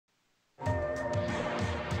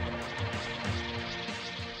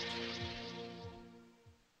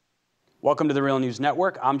Welcome to the Real News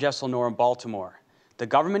Network. I'm Jess Lenore in Baltimore. The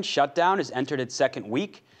government shutdown has entered its second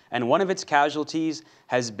week, and one of its casualties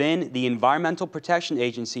has been the Environmental Protection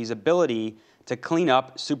Agency's ability to clean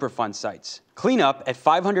up superfund sites. Cleanup at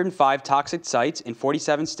 505 toxic sites in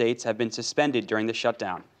 47 states have been suspended during the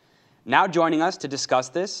shutdown. Now joining us to discuss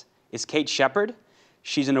this is Kate Sheppard.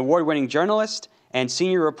 She's an award-winning journalist and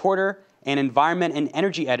senior reporter and environment and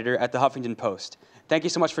energy editor at the Huffington Post. Thank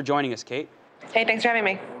you so much for joining us, Kate. Hey, thanks for having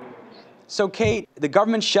me. So, Kate, the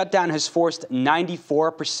government shutdown has forced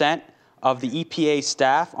 94% of the EPA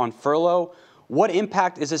staff on furlough. What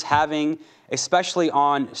impact is this having, especially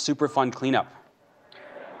on Superfund cleanup?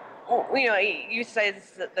 Well, you say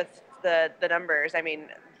that's the numbers. I mean,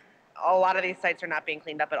 a lot of these sites are not being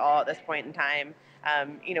cleaned up at all at this point in time.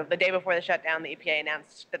 The day before the shutdown, the EPA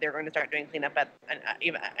announced that they were going to start doing cleanup at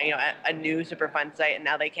a new Superfund site, and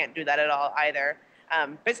now they can't do that at all either.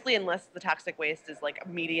 Basically, unless the toxic waste is like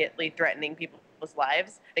immediately threatening people's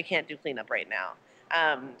lives, they can't do cleanup right now.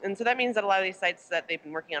 And so that means that a lot of these sites that they've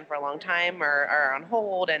been working on for a long time are on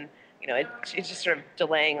hold, and it's just sort of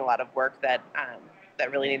delaying a lot of work that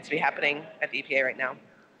really needs to be happening at the EPA right now.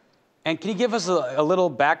 And can you give us a little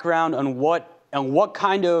background on what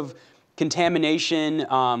kind of contamination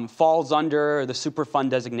falls under the Superfund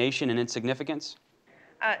designation and its significance?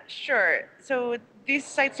 Sure. So these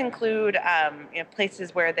sites include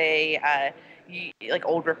places where they, like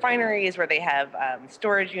old refineries, where they have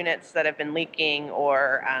storage units that have been leaking,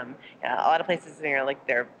 or a lot of places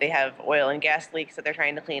they have oil and gas leaks that they're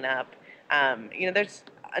trying to clean up. There's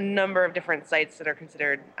a number of different sites that are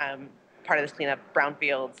considered part of this cleanup,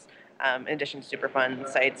 brownfields, in addition to Superfund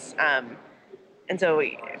sites. And so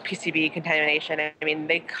PCB contamination, I mean,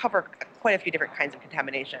 they cover quite a few different kinds of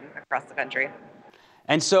contamination across the country.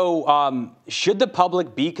 And so should the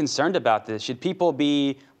public be concerned about this? Should people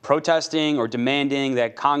be protesting or demanding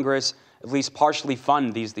that Congress at least partially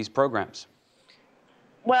fund these programs?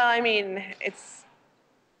 Well, I mean, it's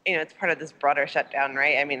part of this broader shutdown,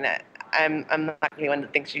 right? I mean, I'm not anyone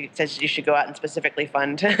that says you should go out and specifically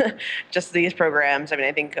fund just these programs. I mean,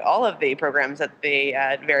 I think all of the programs that the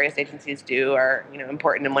various agencies do are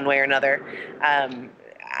important in one way or another.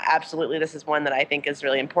 Absolutely, this is one that I think is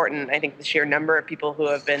really important. I think the sheer number of people who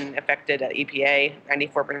have been affected at EPA,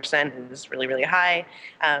 94%, is really, really high.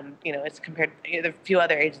 It's compared to the few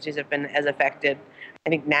other agencies have been as affected. I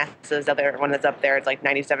think NASA's the other one that's up there. It's like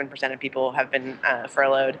 97% of people have been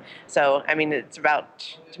furloughed. So, I mean,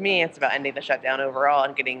 to me, it's about ending the shutdown overall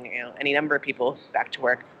and getting any number of people back to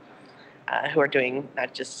work who are doing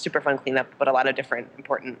not just Superfund cleanup, but a lot of different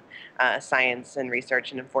important science and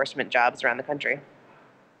research and enforcement jobs around the country.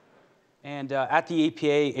 And at the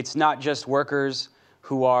EPA, it's not just workers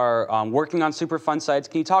who are working on Superfund sites.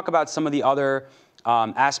 Can you talk about some of the other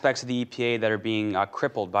aspects of the EPA that are being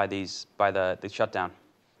crippled by the shutdown?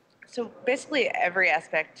 So basically, every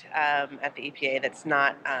aspect at the EPA that's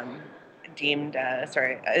not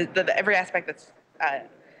every aspect that's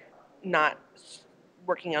not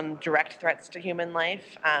working on direct threats to human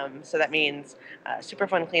life. So that means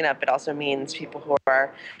Superfund cleanup. It also means people who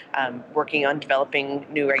are working on developing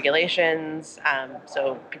new regulations.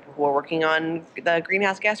 So people who are working on the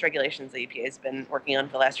greenhouse gas regulations the EPA has been working on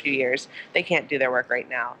for the last few years, they can't do their work right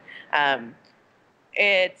now.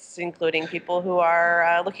 It's including people who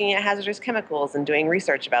are looking at hazardous chemicals and doing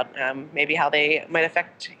research about maybe how they might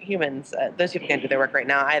affect humans. Those people can't do their work right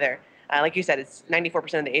now either. Like you said, it's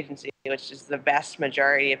 94% of the agency, which is the vast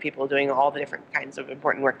majority of people doing all the different kinds of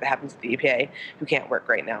important work that happens at the EPA who can't work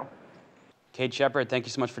right now. Kate Sheppard, thank you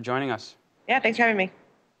so much for joining us. Yeah, thanks for having me.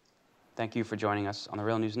 Thank you for joining us on the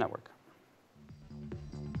Real News Network.